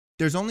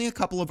There's only a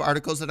couple of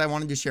articles that I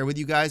wanted to share with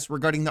you guys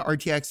regarding the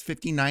RTX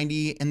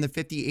 5090 and the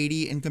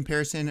 5080 in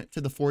comparison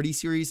to the 40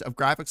 series of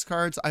graphics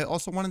cards. I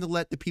also wanted to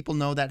let the people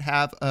know that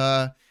have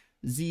a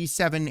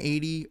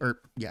Z780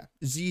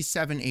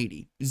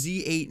 Z780,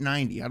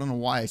 Z890. I don't know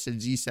why I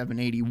said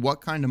Z780. What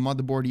kind of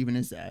motherboard even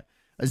is that?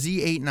 A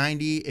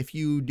Z890, if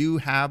you do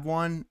have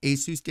one,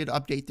 Asus did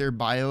update their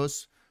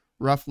BIOS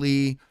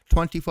roughly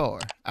 24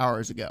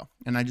 hours ago.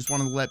 And I just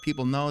wanted to let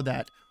people know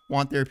that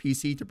want their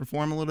PC to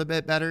perform a little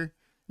bit better,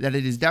 that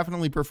it is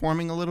definitely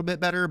performing a little bit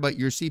better, but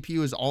your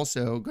CPU is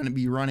also going to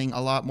be running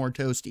a lot more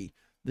toasty.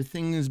 The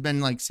thing has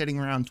been like sitting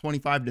around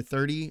 25 to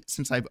 30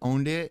 since I've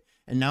owned it,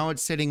 and now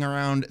it's sitting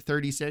around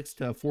 36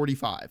 to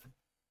 45.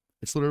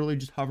 It's literally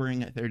just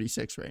hovering at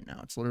 36 right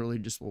now. It's literally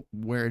just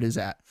where it is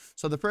at.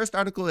 So the first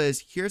article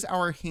is, here's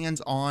our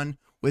hands-on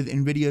with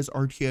NVIDIA's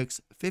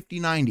RTX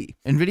 5090.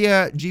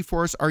 NVIDIA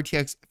GeForce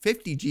RTX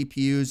 50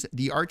 GPUs,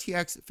 the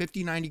RTX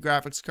 5090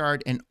 graphics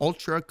card, and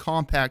ultra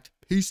compact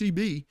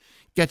PCB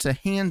gets a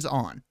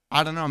hands-on.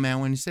 I don't know, man.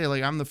 When you say,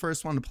 like, I'm the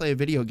first one to play a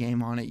video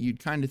game on it, you'd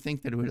kind of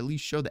think that it would at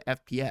least show the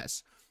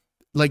FPS.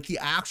 Like the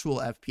actual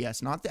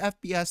FPS, not the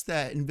FPS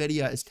that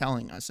NVIDIA is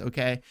telling us,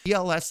 okay?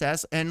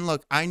 DLSS, and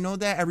look, I know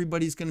that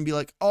everybody's going to be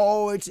like,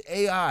 oh, it's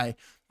AI.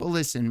 But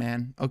listen,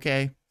 man,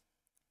 okay?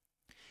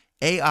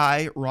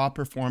 AI, raw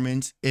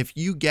performance, if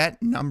you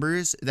get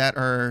numbers that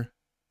are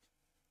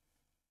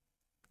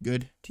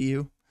good to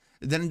you,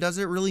 then does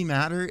it really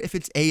matter if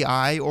it's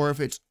AI or if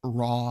it's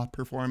raw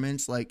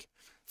performance? Like,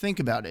 think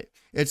about it.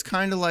 It's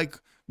kind of like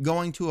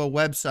going to a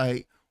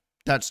website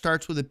that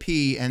starts with a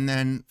P and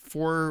then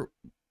four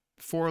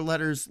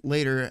letters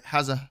later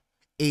has a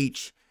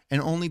H,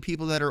 and only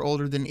people that are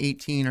older than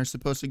 18 are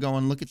supposed to go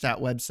and look at that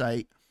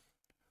website.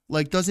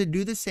 Like, does it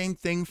do the same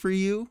thing for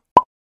you?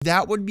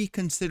 That would be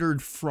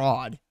considered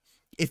fraud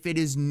if it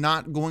is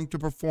not going to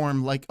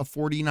perform like a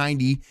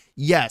 4090.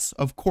 Yes,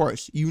 of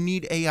course, you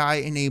need AI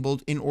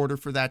enabled in order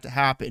for that to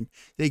happen.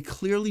 They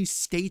clearly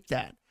state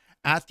that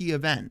at the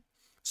event.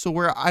 So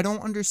where I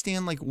don't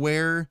understand, like,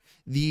 where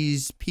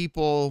these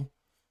people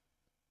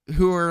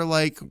who are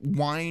like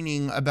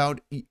whining about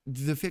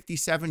the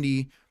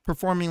 5070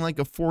 performing like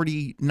a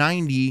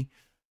 4090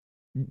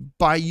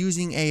 by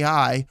using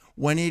AI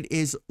when it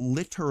is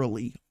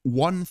literally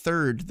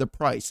 1/3 the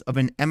price of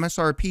an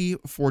MSRP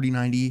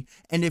 4090.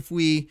 And if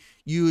we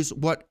use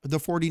what the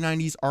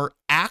 4090s are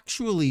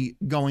actually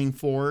going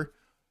for,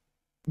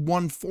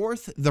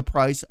 1/4 the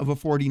price of a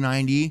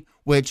 4090,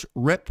 which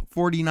rip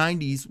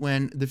 4090s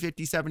when the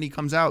 5070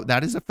 comes out.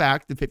 That is a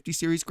fact. The 50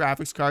 series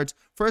graphics cards,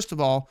 first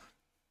of all,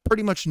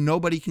 pretty much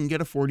nobody can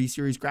get a 40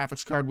 series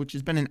graphics card, which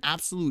has been an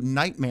absolute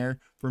nightmare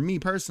for me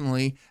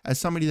personally, as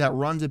somebody that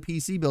runs a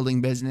PC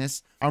building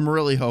business. I'm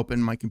really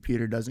hoping my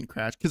computer doesn't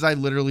crash, because I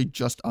literally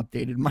just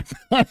updated my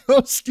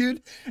BIOS,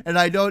 dude, and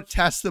I don't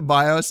test the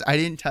BIOS. I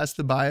didn't test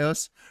the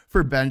BIOS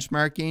for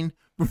benchmarking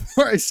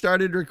before I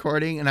started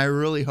recording, and I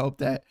really hope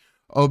that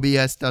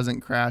OBS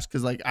doesn't crash,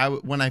 because like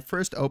when I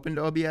first opened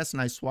OBS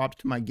and I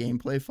swapped to my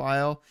gameplay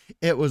file,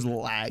 it was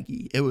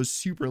laggy. It was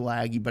super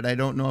laggy, but I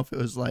don't know if it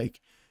was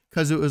like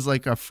because it was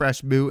like a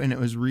fresh boot and it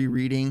was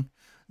rereading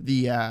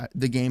the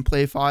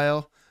gameplay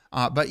file.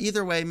 But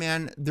either way,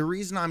 man, the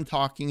reason I'm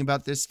talking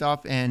about this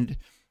stuff and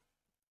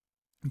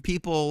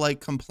people like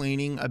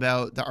complaining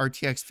about the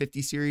RTX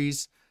 50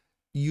 series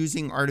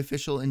using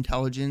artificial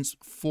intelligence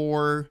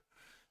for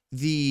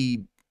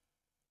the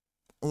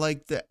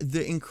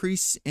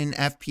increase in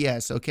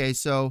FPS. Okay,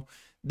 so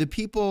the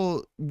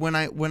people, when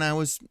I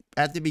was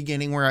at the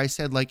beginning where I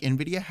said like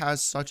NVIDIA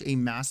has such a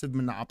massive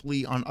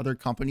monopoly on other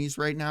companies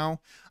right now,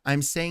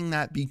 I'm saying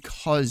that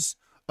because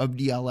of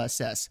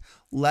DLSS.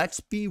 Let's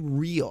be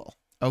real,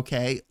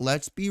 okay?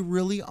 Let's be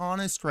really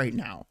honest right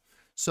now.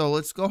 So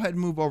let's go ahead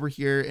and move over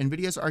here.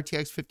 NVIDIA's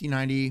RTX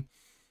 5090,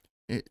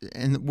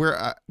 and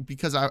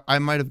because I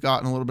might have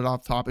gotten a little bit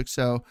off topic.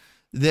 So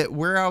that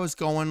where I was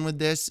going with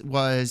this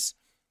was,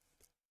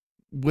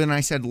 when I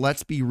said,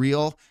 let's be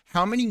real,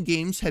 how many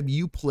games have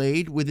you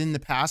played within the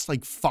past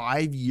like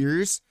 5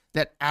 years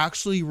that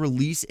actually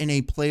release in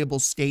a playable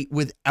state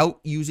without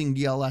using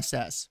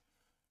DLSS?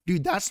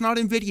 Dude, that's not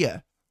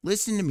NVIDIA.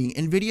 Listen to me.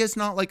 NVIDIA's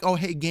not like, oh,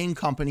 hey, game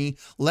company,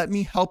 let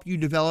me help you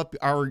develop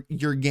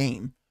your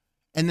game,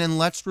 and then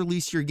let's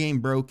release your game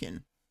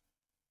broken.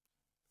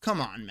 Come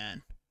on,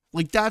 man.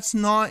 Like, that's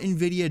not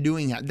NVIDIA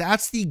doing that.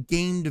 That's the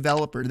game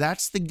developer.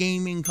 That's the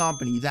gaming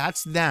company.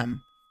 That's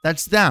them.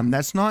 That's them.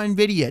 That's not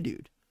NVIDIA,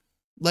 dude.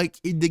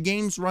 Like, the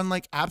games run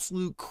like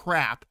absolute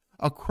crap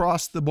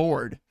across the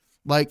board.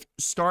 Like,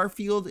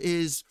 Starfield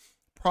is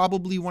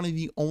probably one of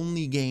the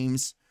only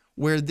games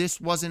where this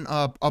wasn't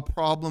a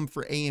problem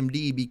for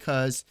AMD,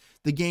 because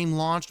the game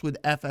launched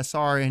with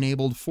FSR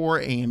enabled for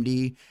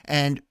AMD,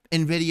 and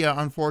NVIDIA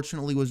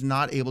unfortunately was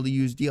not able to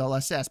use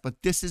DLSS.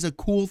 But this is a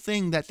cool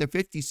thing that the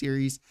 50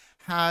 series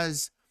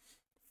has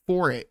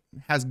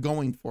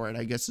going for it,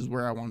 I guess is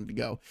where I wanted to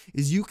go,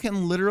 is you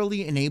can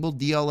literally enable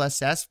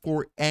DLSS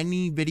for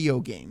any video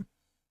game,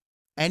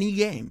 any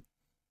game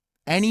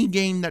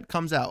that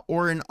comes out.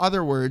 Or in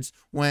other words,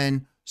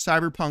 when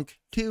Cyberpunk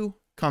 2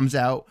 comes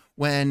out,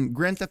 when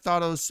Grand Theft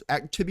Auto's,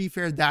 to be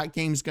fair, that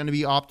game's going to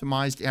be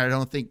optimized. I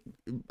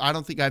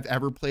don't think I've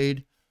ever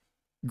played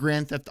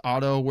Grand Theft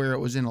Auto where it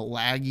was in a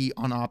laggy,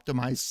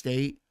 unoptimized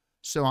state.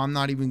 So I'm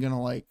not even going to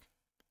like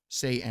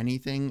say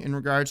anything in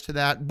regards to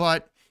that,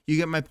 but you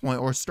get my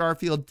point. Or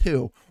Starfield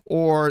 2,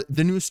 or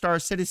the new Star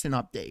Citizen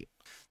update,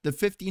 the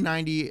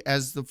 5090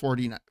 as the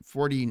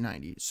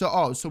 4090.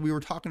 So we were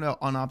talking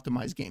about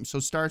unoptimized games. So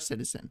Star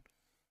Citizen,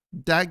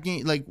 that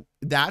game, like,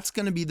 that's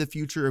going to be the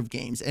future of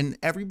games. And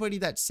everybody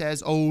that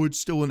says, oh, it's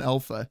still an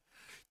alpha,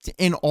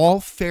 in all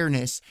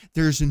fairness,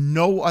 there's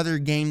no other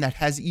game that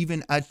has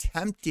even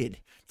attempted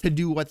to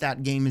do what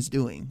that game is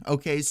doing.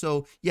 Okay,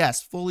 so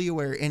yes, fully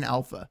aware in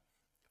alpha,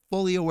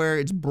 fully aware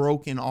it's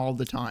broken all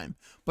the time.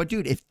 But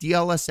dude, if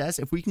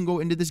we can go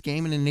into this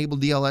game and enable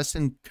DLSS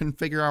and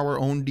configure our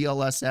own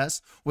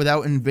DLSS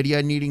without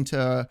NVIDIA needing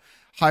to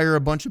hire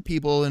a bunch of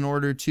people in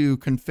order to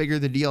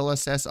configure the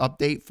DLSS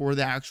update for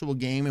the actual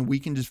game, and we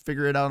can just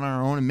figure it out on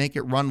our own and make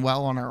it run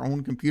well on our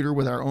own computer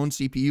with our own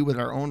CPU, with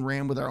our own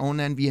RAM, with our own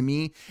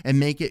NVMe, and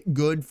make it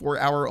good for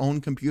our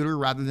own computer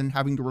rather than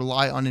having to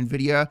rely on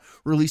NVIDIA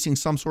releasing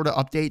some sort of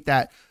update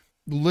that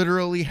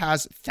literally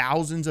has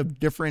thousands of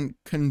different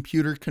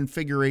computer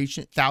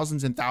configuration,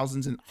 thousands and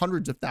thousands and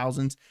hundreds of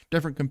thousands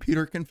different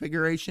computer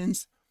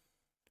configurations.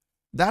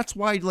 That's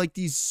why like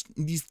these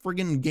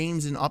friggin'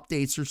 games and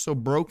updates are so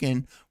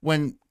broken,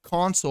 when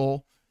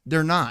console,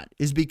 they're not,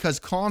 is because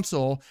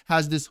console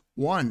has this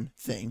one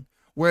thing.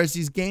 Whereas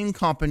these game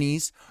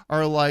companies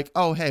are like,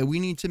 oh, hey, we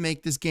need to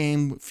make this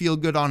game feel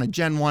good on a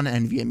Gen 1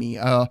 NVMe,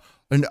 a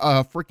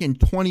freaking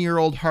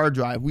 20-year-old hard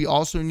drive. We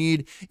also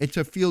need it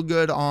to feel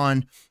good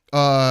on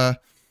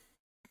Intel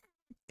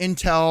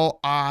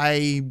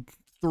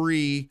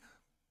i3.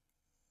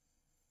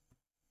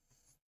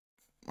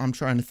 I'm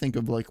trying to think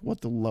of like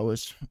what the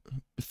lowest,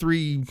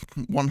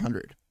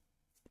 3100,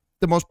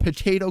 the most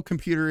potato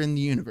computer in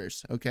the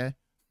universe. Okay.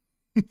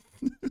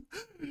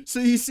 So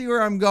you see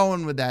where I'm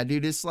going with that,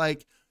 dude. It's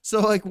like,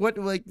 so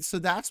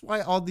that's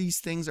why all these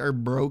things are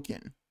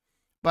broken.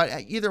 But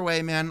either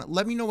way, man,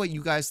 let me know what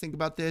you guys think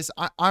about this.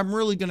 I'm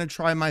really going to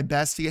try my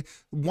best to get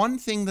one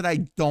thing that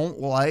I don't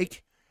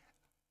like.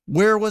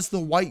 Where was the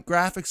white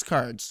graphics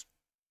cards?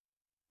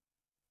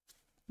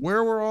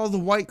 Where were all the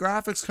white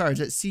graphics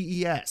cards at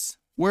CES?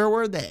 Where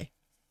were they?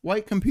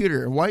 White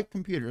computer.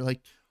 Like,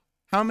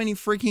 how many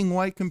freaking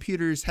white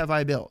computers have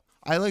I built?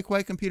 I like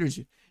white computers.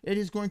 It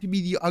is going to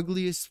be the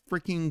ugliest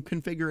freaking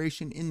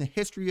configuration in the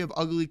history of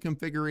ugly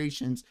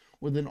configurations,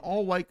 with an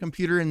all-white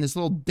computer and this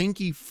little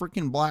dinky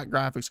freaking black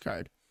graphics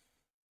card.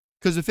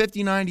 Because the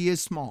 5090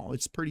 is small.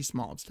 It's pretty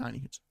small. It's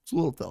tiny. It's a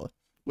little fella,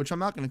 which I'm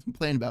not going to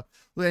complain about.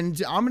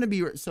 And I'm going to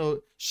be,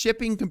 so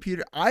shipping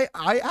computer, I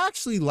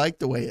actually like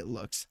the way it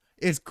looks.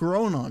 It's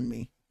grown on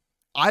me.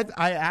 I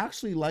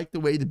actually like the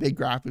way the big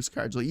graphics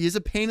cards look. It is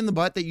a pain in the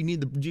butt that you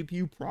need the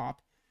GPU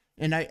prop,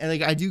 and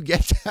I do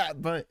get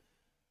that, but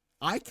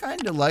I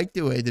kind of like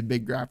the way the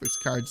big graphics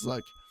cards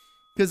look,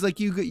 because like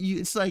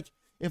it's like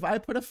if I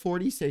put a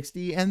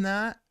 4060 in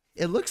that,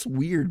 it looks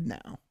weird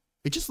now.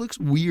 It just looks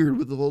weird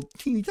with the little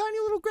teeny tiny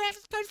little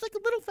graphics cards, like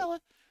a little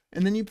fella,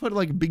 and then you put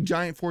like a big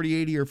giant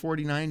 4080 or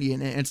 4090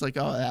 in it, and it's like,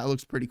 oh, that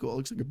looks pretty cool. It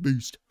looks like a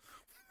boost.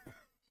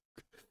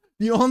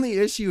 The only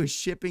issue is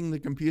shipping the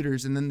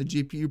computers and then the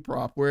GPU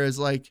prop. Whereas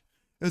like,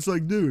 it's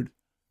like, dude,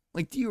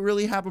 like, do you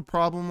really have a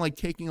problem like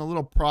taking a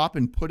little prop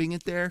and putting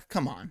it there?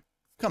 Come on,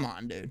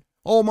 dude.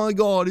 Oh my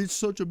God, it's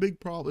such a big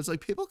problem. It's like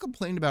people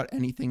complain about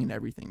anything and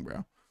everything,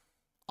 bro.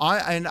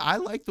 I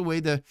like the way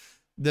the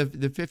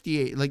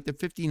 58, like the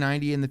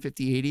 5090 and the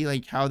 5080,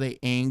 like how they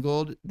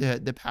angled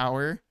the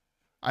power.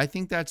 I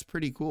think that's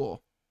pretty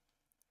cool.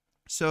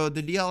 So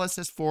the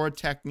DLSS 4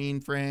 tech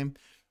mean frame.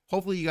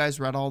 Hopefully you guys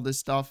read all this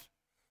stuff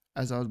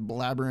as I was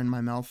blabbering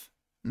my mouth,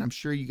 and I'm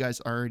sure you guys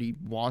already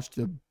watched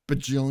a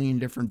bajillion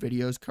different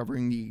videos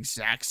covering the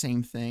exact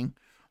same thing,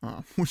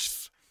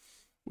 which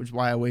is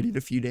why I waited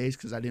a few days,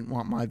 because I didn't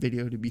want my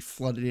video to be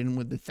flooded in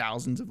with the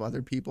thousands of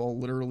other people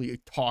literally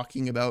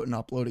talking about and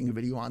uploading a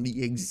video on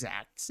the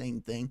exact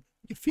same thing.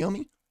 You feel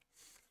me?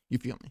 You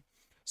feel me?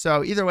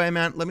 So either way,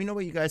 man, let me know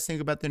what you guys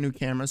think about the new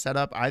camera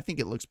setup. I think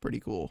it looks pretty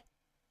cool.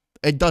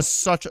 It does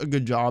such a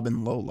good job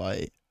in low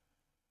light.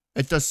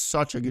 It does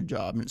such a good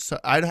job. And so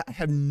I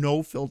have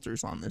no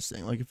filters on this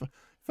thing. Like if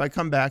I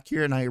come back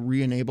here and I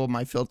re-enable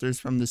my filters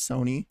from the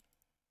Sony,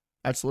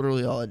 that's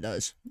literally all it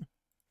does.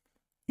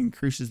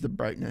 Increases the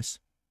brightness.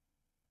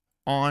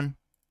 On,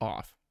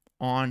 off,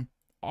 on,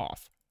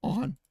 off,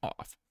 on,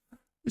 off.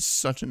 It's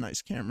such a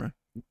nice camera.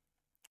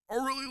 I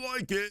really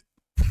like it.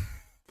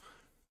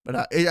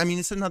 But I mean,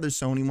 it's another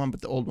Sony one,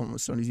 but the old one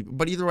was Sony's.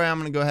 But either way, I'm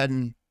going to go ahead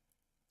and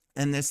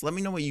end this. Let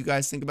me know what you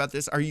guys think about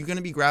this. Are you going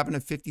to be grabbing a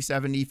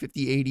 5070,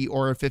 5080,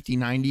 or a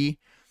 5090?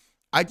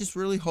 I just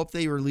really hope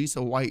they release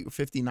a white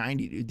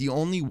 5090, dude. The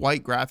only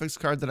white graphics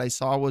card that I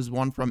saw was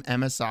one from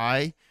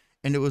MSI,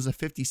 and it was a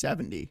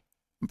 5070.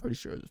 I'm pretty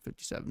sure it was a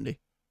 5070.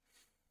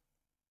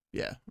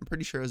 Yeah, I'm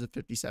pretty sure it was a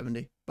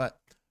 5070. But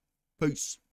peace.